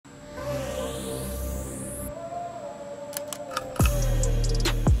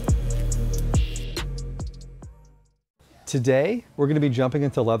Today, we're going to be jumping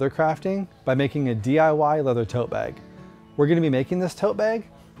into leather crafting by making a DIY leather tote bag. We're going to be making this tote bag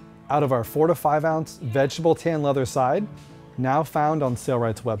out of our 4 to 5 ounce vegetable tan leather side, now found on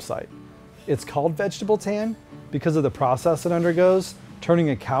Sailrite's website. It's called vegetable tan because of the process it undergoes, turning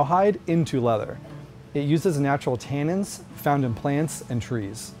a cowhide into leather. It uses natural tannins found in plants and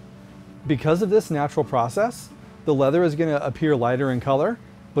trees. Because of this natural process, the leather is going to appear lighter in color,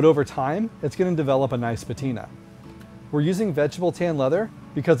 but over time, it's going to develop a nice patina. We're using vegetable tan leather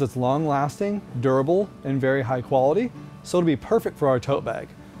because it's long-lasting, durable, and very high quality, so it'll be perfect for our tote bag.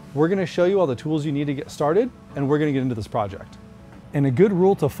 We're going to show you all the tools you need to get started, and we're going to get into this project. And a good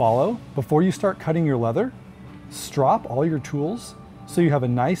rule to follow before you start cutting your leather, strop all your tools so you have a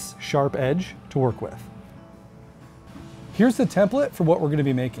nice, sharp edge to work with. Here's the template for what we're going to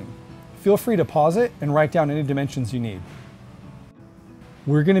be making. Feel free to pause it and write down any dimensions you need.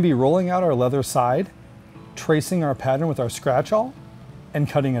 We're going to be rolling out our leather side, tracing our pattern with our scratch awl, and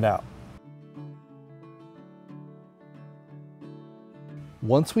cutting it out.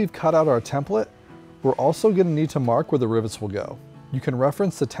 Once we've cut out our template, we're also going to need to mark where the rivets will go. You can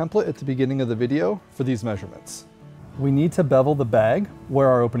reference the template at the beginning of the video for these measurements. We need to bevel the bag where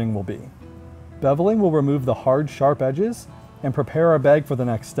our opening will be. Beveling will remove the hard, sharp edges and prepare our bag for the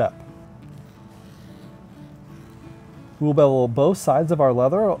next step. We will bevel both sides of our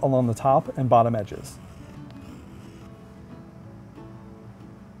leather along the top and bottom edges.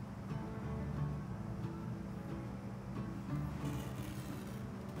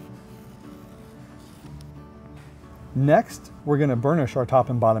 Next, we're going to burnish our top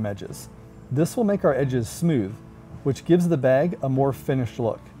and bottom edges. This will make our edges smooth, which gives the bag a more finished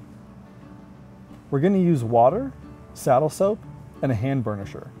look. We're going to use water, saddle soap, and a hand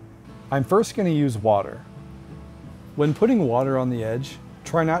burnisher. I'm first going to use water. When putting water on the edge,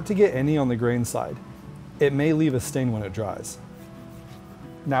 try not to get any on the grain side. It may leave a stain when it dries.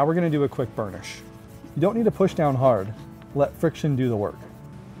 Now we're going to do a quick burnish. You don't need to push down hard. Let friction do the work.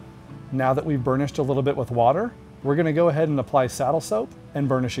 Now that we've burnished a little bit with water, we're going to go ahead and apply saddle soap and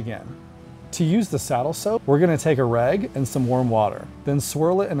burnish again. To use the saddle soap, we're going to take a rag and some warm water, then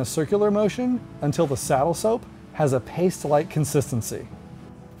swirl it in a circular motion until the saddle soap has a paste-like consistency.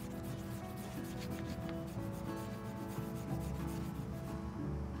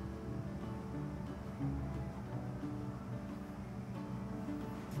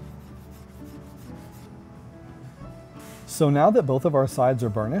 So now that both of our sides are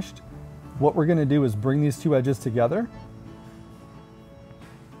burnished, what we're going to do is bring these two edges together,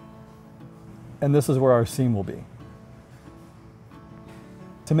 and this is where our seam will be.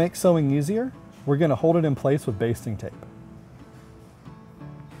 To make sewing easier, we're going to hold it in place with basting tape.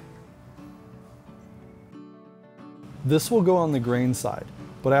 This will go on the grain side,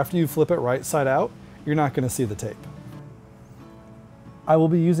 but after you flip it right side out, you're not going to see the tape. I will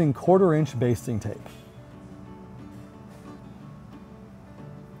be using 1/4 inch basting tape.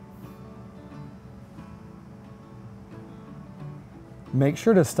 Make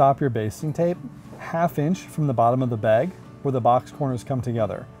sure to stop your basting tape 1/2 inch from the bottom of the bag where the box corners come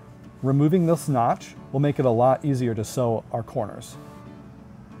together. Removing this notch will make it a lot easier to sew our corners.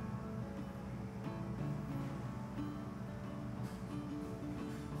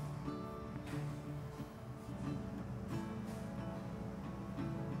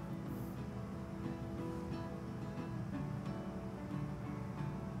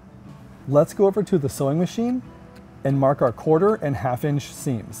 Let's go over to the sewing machine and mark our 1/4 and 1/2 inch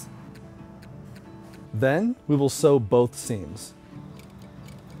seams. Then we will sew both seams.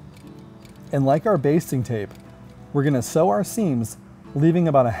 And like our basting tape, we're going to sew our seams, leaving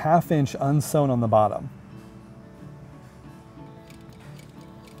about a 1/2 inch unsewn on the bottom.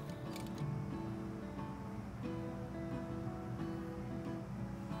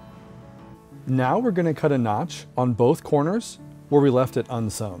 Now we're going to cut a notch on both corners where we left it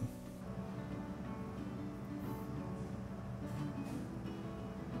unsewn.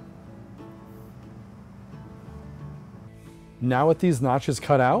 Now with these notches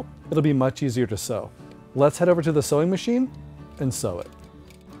cut out, it'll be much easier to sew. Let's head over to the sewing machine and sew it.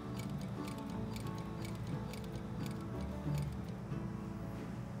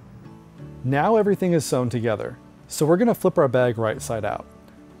 Now everything is sewn together, so we're going to flip our bag right side out.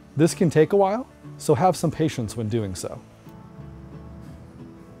 This can take a while, so have some patience when doing so.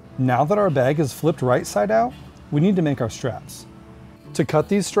 Now that our bag is flipped right side out, we need to make our straps. To cut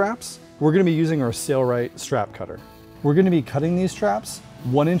these straps, we're going to be using our Sailrite strap cutter. We're going to be cutting these straps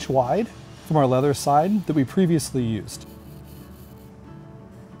 1 inch wide from our leather side that we previously used.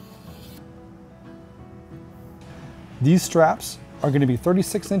 These straps are going to be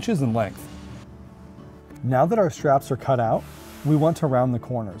 36 inches in length. Now that our straps are cut out, we want to round the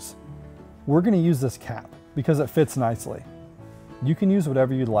corners. We're going to use this cap because it fits nicely. You can use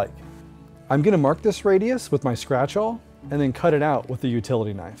whatever you'd like. I'm going to mark this radius with my scratch awl and then cut it out with a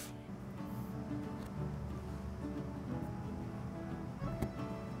utility knife.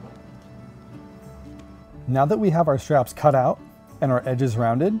 Now that we have our straps cut out and our edges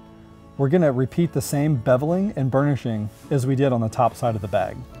rounded, we're going to repeat the same beveling and burnishing as we did on the top side of the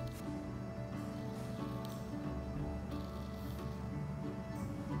bag.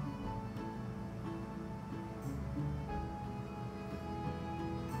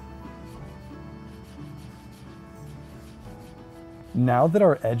 Now that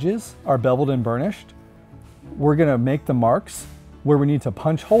our edges are beveled and burnished, we're going to make the marks where we need to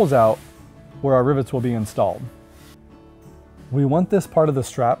punch holes out where our rivets will be installed. We want this part of the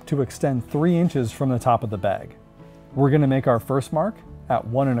strap to extend 3 inches from the top of the bag. We're going to make our first mark at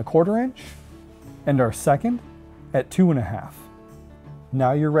 1 1/4 inch and our second at 2 1/2.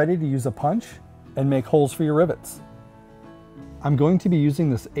 Now you're ready to use a punch and make holes for your rivets. I'm going to be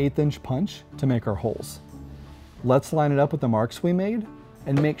using this 1/8 inch punch to make our holes. Let's line it up with the marks we made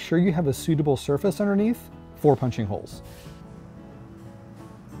and make sure you have a suitable surface underneath for punching holes.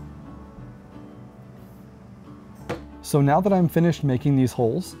 So now that I'm finished making these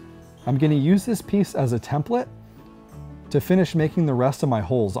holes, I'm going to use this piece as a template to finish making the rest of my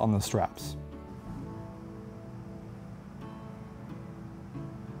holes on the straps.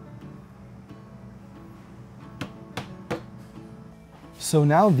 So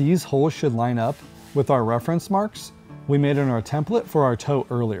now these holes should line up with our reference marks we made in our template for our tote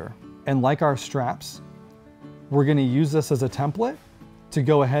earlier. And like our straps, we're going to use this as a template to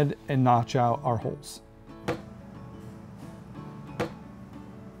go ahead and notch out our holes.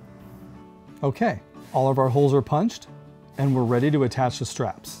 Okay, all of our holes are punched and we're ready to attach the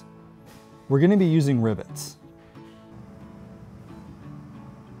straps. We're going to be using rivets.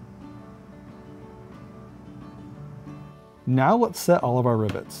 Now let's set all of our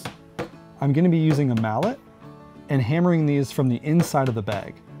rivets. I'm going to be using a mallet and hammering these from the inside of the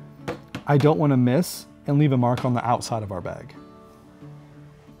bag. I don't want to miss and leave a mark on the outside of our bag.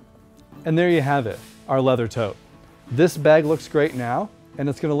 And there you have it, our leather tote. This bag looks great now, and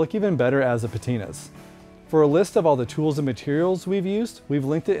it's going to look even better as it patinas. For a list of all the tools and materials we've used, we've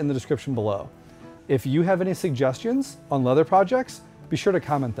linked it in the description below. If you have any suggestions on leather projects, be sure to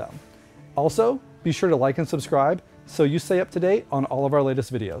comment them. Also, be sure to like and subscribe so you stay up to date on all of our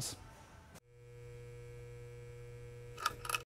latest videos.